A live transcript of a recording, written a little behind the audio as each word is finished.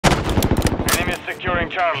securing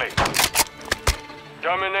Charlie.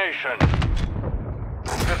 Domination.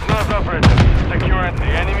 It's not operative. Secure it. The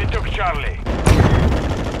enemy took Charlie.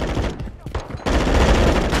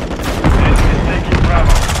 Enemy is taking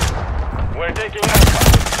Bravo. We're taking Alpha.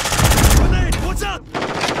 Grenade! What's up?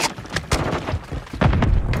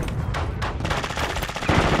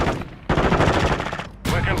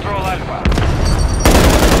 We control Alpha.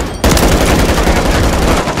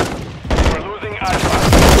 We're losing Alpha.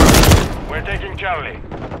 We're taking Charlie.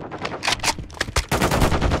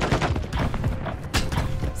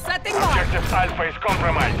 Setting mark. Objective Alpha is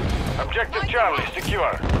compromised. Objective Charlie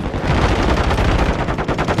secure.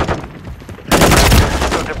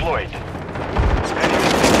 Mosquito deployed. Enemy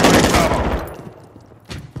securing Bravo.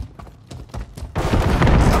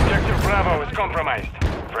 Objective Bravo is compromised.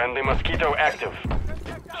 Friendly Mosquito active.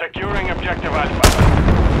 Securing Objective Alpha.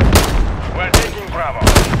 We're taking Bravo.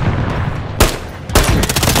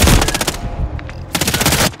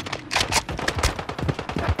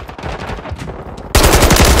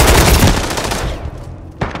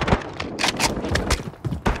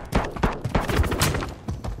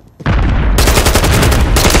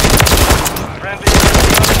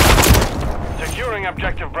 Securing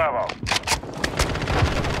Objective Bravo.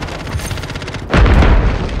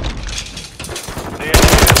 The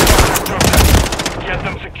enemy has captured them. Get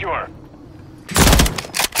them secure.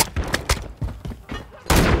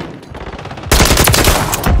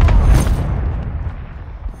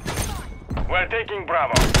 We're taking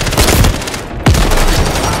Bravo.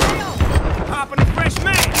 Popping a fresh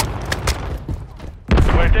man!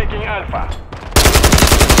 We're taking Alpha.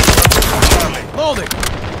 Charlie. Holding!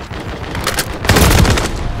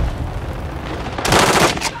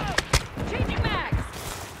 Changing mags.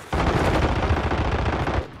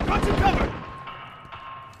 Got you covered!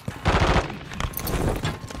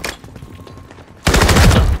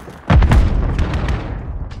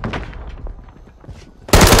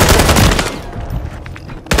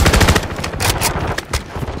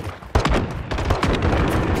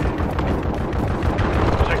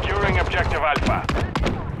 Securing Objective Alpha.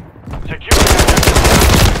 Securing Objective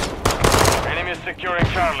Alpha. Enemy securing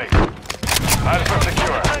Charlie. Alpha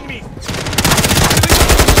secure. Enemy!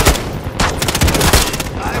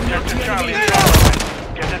 Objective Charlie is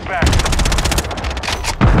compromised. Get it back.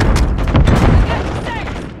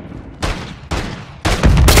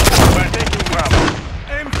 We're taking Bravo.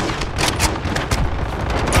 Aim!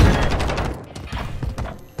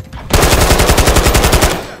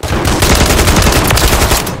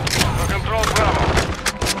 We control Bravo.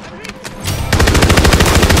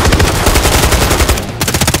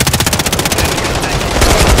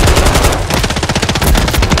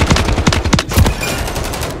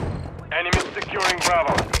 Enemy securing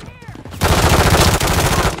Bravo.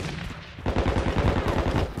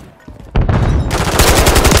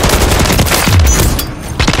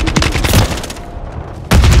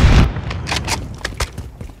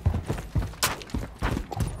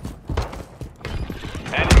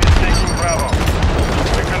 Enemy taking Bravo.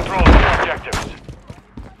 We control two objectives.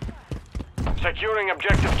 Securing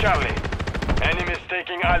Objective Charlie. Enemies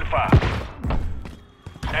taking Alpha.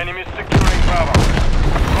 Enemies securing Bravo.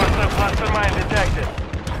 Cluster mastermind detected.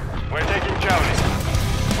 We're taking Charlie.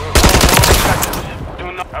 We're holding all objectives. Do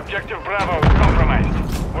not. Objective Bravo is compromised.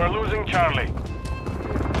 We're losing Charlie.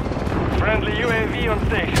 Friendly UAV on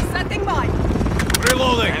station. Setting mine.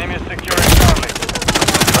 Reloading! Enemies securing Charlie.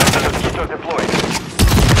 Friendly Mosquito deployed.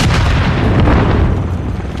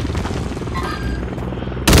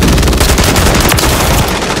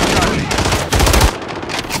 Charlie.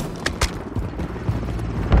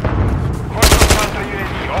 Hostile counter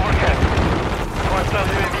UAV overhead. Hostile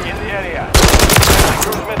UAV in the area.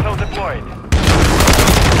 Cruise missile deployed.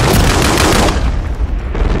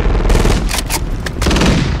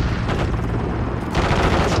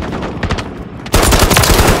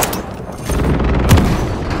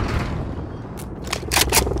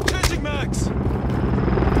 Changing mags!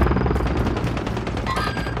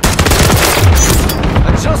 I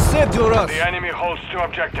just said you're us! The enemy holds two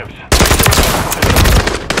objectives.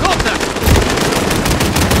 Contact!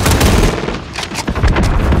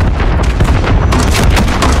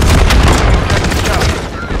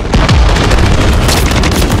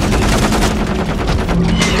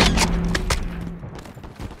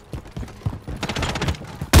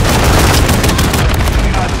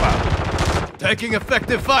 Taking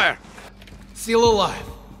effective fire! Seal alive.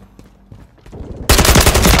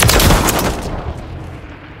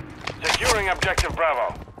 Securing Objective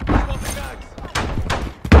Bravo.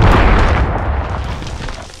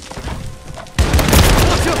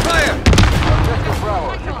 What's your fire? Objective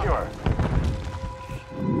Bravo secure.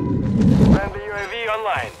 Friendly UAV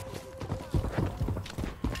online.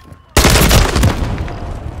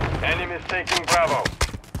 Enemies taking Bravo.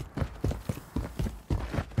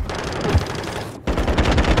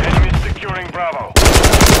 Enemies securing Bravo.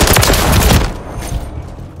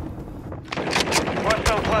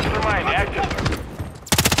 Hostile cluster mine active.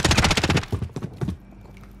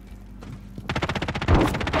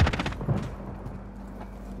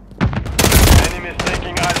 Enemies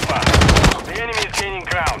taking Alpha. The enemy is gaining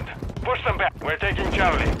ground. Push them back. We're taking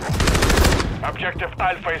Charlie. Objective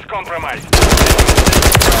Alpha is compromised.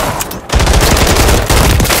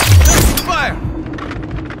 Fire!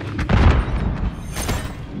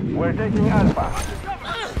 We're taking Alpha.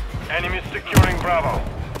 Enemies securing Bravo.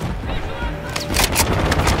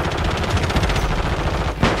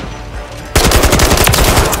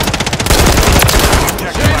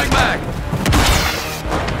 Objective Changing Alpha. mag!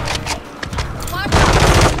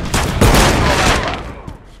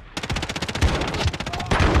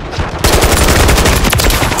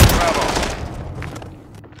 Bravo.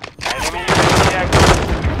 Enemy UAV active.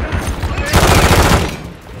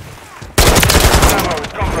 Bravo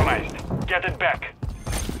is compromised. Get it back.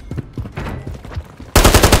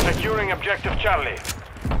 Securing objective Charlie.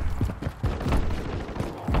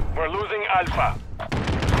 We're losing Alpha.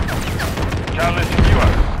 Charlie secure.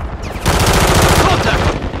 Contact!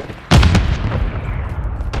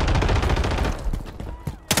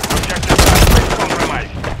 Objective Alpha is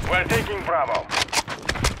compromised. We're taking Bravo.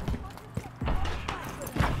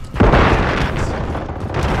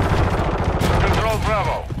 Control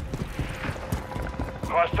Bravo.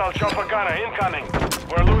 Hostile chopper gunner incoming.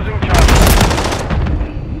 We're losing Charlie.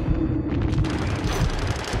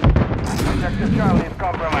 Objective Charlie is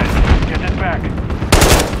compromised. Get it back.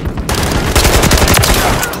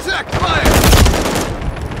 Attack!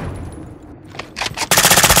 Fire!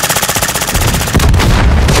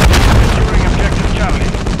 Securing objective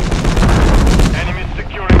Charlie. Enemies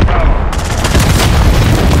securing Bravo.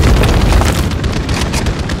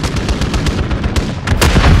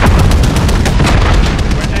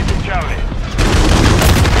 We're taking Charlie.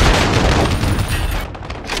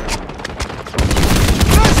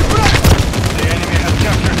 The enemy has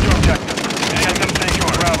captured the objective. Let them take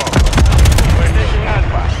your Bravo. We're taking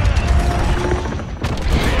Alpha.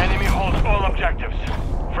 The enemy holds all objectives.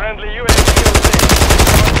 Friendly UAV on station.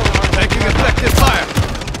 Taking effective fire!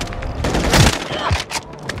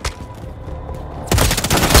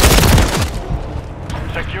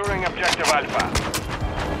 Securing objective Alpha.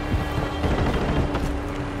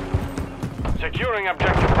 Securing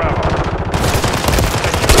objective Bravo.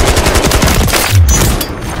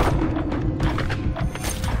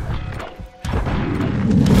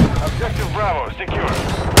 Objective Bravo secure.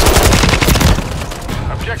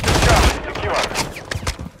 Objective Charlie secure.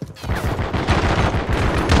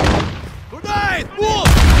 Grenade! Wolf!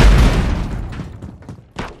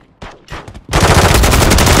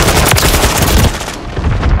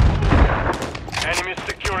 Enemies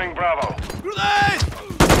securing Bravo. Grenade!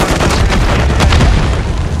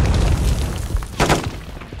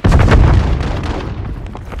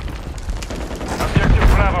 Objective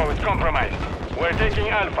Bravo is compromised. We're taking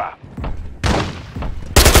Alpha.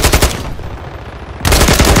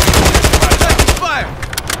 Taking fire!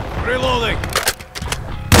 Reloading!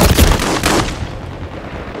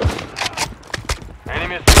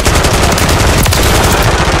 Enemies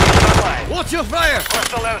Watch your fire!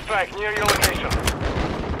 hostile airstrike near your location.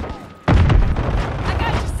 I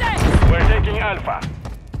got you set. We're taking Alpha.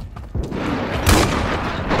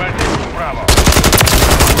 We're taking Bravo.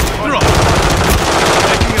 Drop!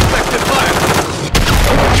 Taking effective fire!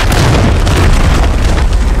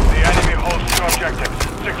 The enemy holds two objectives.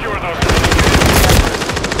 Secure those.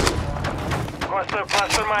 Hostile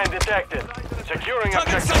cluster mine detected. Securing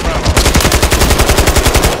objective Bravo.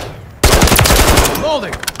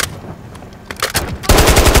 Holding!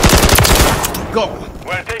 Go!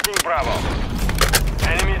 We're taking Bravo.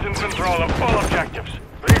 Enemies in control of all objectives.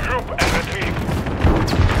 Regroup and retrieve.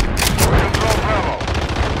 Control Bravo.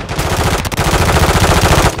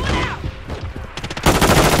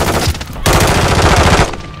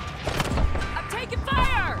 I'm taking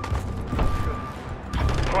fire.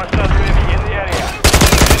 Hostile UAV in the area.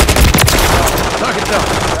 Target down!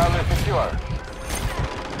 Down and secure.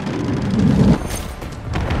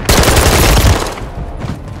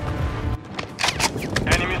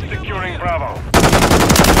 Enemies securing Bravo.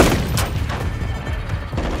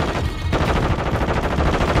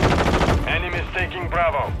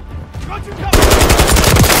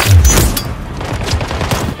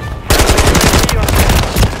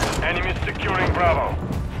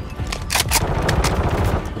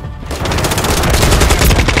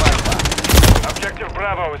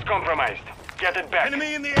 Bravo is compromised. Get it back.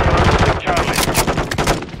 Enemy in the air! Charlie.